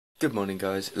Good morning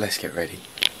guys, let's get ready.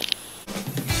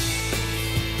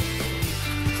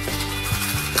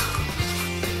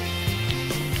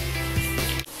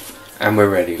 And we're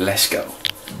ready, let's go.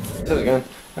 How's it going?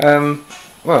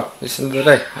 Well, this is the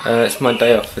day. It's my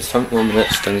day off this time, 1 minute,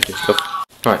 don't need to stop.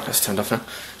 Right, let's turn it off now.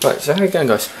 Right, so how you going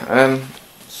guys?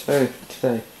 So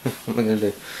today, what am I going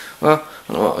to do? Well, I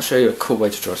don't know what, I'll show you a cool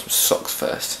way to dry some socks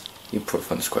first. You'll probably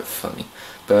find this quite funny,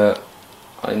 but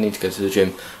I need to go to the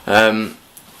gym.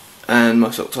 And my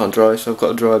socks aren't dry, so I've got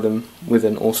to dry them with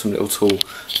an awesome little tool.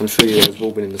 I'm sure you've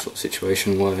all been in the sort of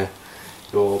situation where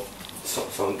your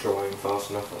socks aren't drying fast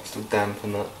enough, they're still damp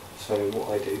and that. So what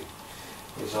I do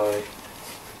is I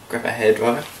grab a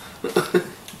hairdryer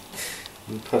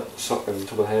and put the sock over the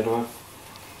top of the hairdryer.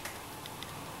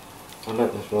 I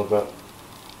let this for about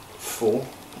 4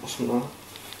 or something like that.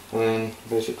 And then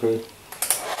basically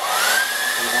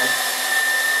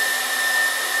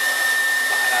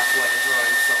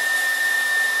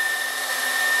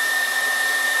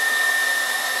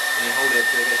and you hold it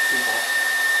until it gets too hot,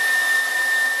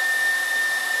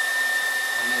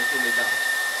 and then it's nearly done.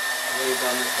 When you've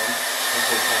done this one,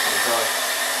 it's all perfectly dry.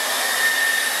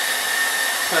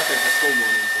 Perfect for school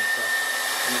mornings and stuff,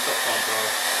 and the socks aren't dry.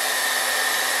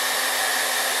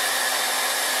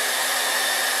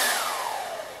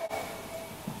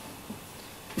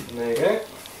 And there you go,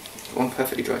 one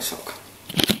perfectly dry sock.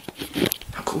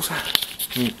 How cool's that?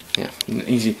 Yeah,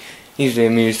 easily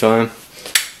amused I am.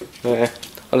 But yeah,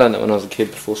 I learned that when I was a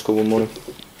kid before school one morning.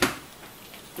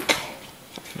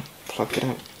 Plug it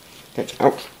out. Get it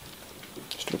out.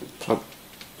 Just a plug.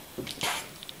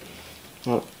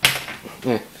 Right.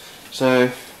 Yeah. So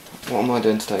what am I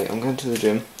doing today? I'm going to the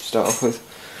gym to start off with.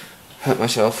 Hurt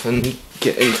myself and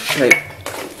get into shape.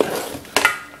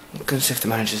 I'm going to see if the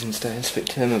manager's in today and speak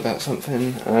to him about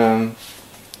something.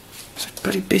 It's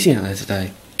pretty busy out there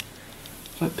today.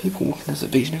 It's like people walking as the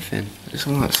beach and everything. It's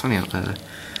all like sunny out there though.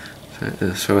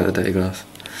 Sorry about the dirty glass.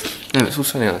 No, it's all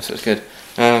sunny out, so it's good.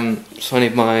 So I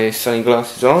need my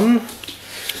sunglasses on,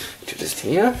 which are just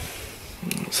here.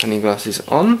 Sunglasses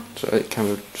on, so the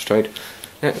camera straight.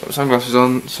 Yeah, got my sunglasses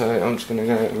on, so I'm just going to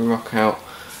go and rock out.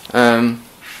 I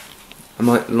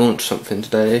might launch something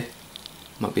today.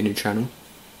 Might be a new channel.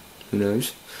 Who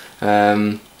knows?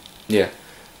 Yeah,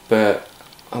 but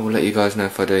I will let you guys know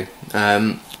if I do.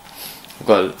 I've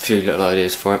got a few little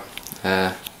ideas for it.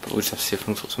 But we'll just have to see if I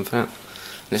can sort something out.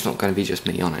 And it's not going to be just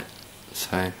me on it, so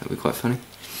that'll be quite funny.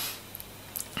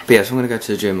 But yeah, so I'm going to go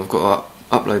to the gym. I've got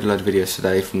to upload a load of videos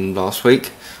today from last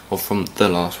week, or from the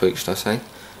last week, should I say.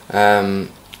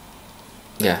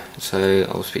 Yeah, so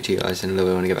I'll speak to you guys in a little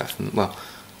bit when I get back from, well,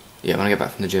 yeah, when I get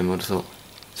back from the gym. I just thought,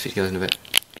 speak to you guys in a bit.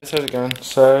 How's it going?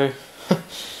 So,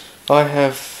 I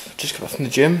have just got back from the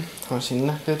gym. I've seen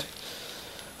knackered.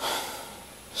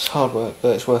 It's hard work,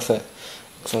 but it's worth it.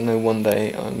 Because I know one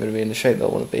day I'm going to be in the shape that I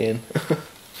want to be in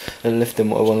and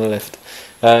lifting what I want to lift.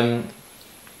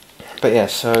 But yeah,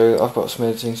 so I've got some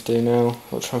editing to do now.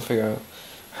 I'll try and figure out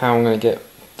how I'm going to get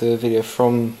the video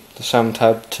from the sound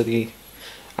tab to the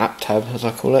app tab, as I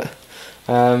call it.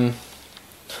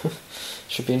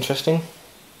 Should be interesting.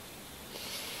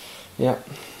 Yeah,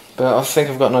 but I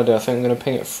think I've got an idea. I think I'm going to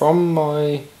ping it from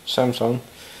my Samsung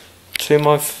to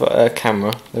my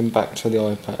camera, then back to the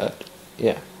iPad.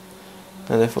 Yeah.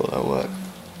 And I thought that would work.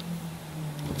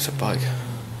 It's a bike.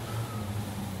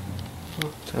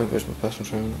 Oh, where's my personal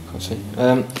trainer? I can't see.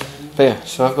 But yeah,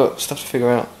 so I've got stuff to figure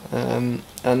out. And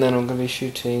then I'm going to be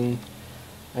shooting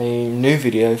a new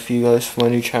video for you guys for my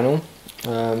new channel,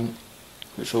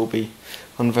 which will be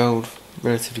unveiled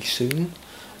relatively soon.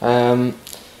 But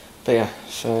yeah,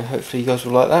 so hopefully you guys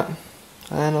will like that.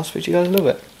 And I'll speak to you guys in a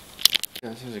little bit.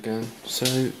 Guys, how's it going? So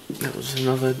that was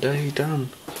another day done.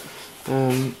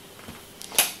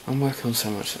 I'm working on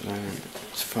so much at the moment,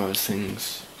 as far as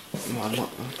things, well, there's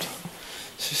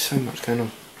just so much going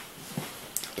on.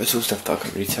 But it's all stuff that I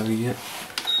can't really tell you yet,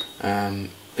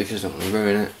 because I don't want to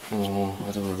ruin it, or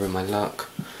I don't want to ruin my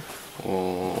luck,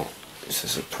 or it's a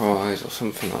surprise, or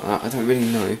something like that. I don't really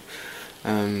know,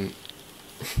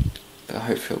 but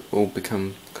hopefully it will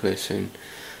become clear soon.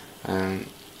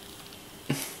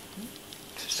 It's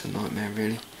just a nightmare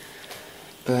really.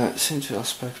 But since we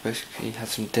last spoke, basically had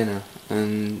some dinner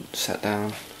and sat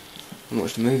down and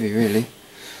watched a movie really.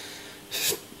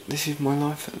 Just, this is my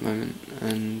life at the moment,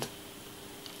 and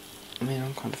I mean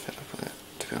I'm kind of fed up with it,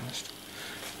 to be honest.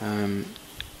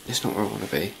 It's not where I want to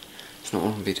be, it's not what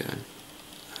I want to be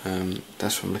doing.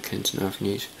 That's why I'm looking into new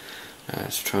avenues,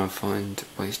 to try and find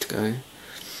ways to go.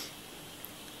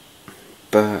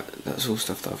 But that's all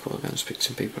stuff that I've got to go and speak to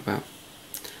some people about.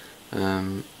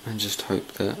 And just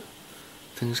hope that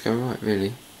things go right,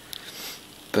 really.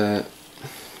 but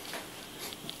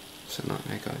it's a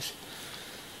nightmare, guys.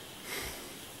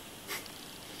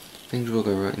 Things will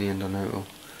go right in the end, I know it will,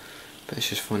 but it's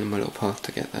just finding my little path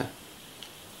to get there.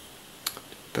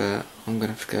 But I'm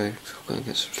gonna have to go, because I've got to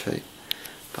get some sleep.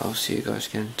 But I'll see you guys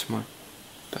again tomorrow.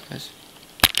 Bye guys.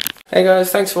 Hey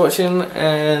guys, thanks for watching,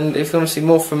 and if you want to see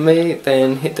more from me,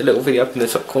 then hit the little video up in the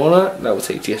top corner, that will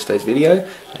take you to yesterday's video.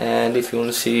 And if you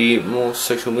want to see more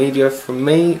social media from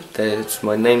me, there's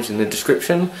my name's in the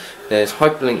description, there's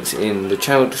hyperlinks in the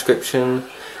channel description,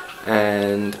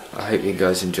 and I hope you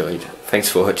guys enjoyed. Thanks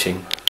for watching.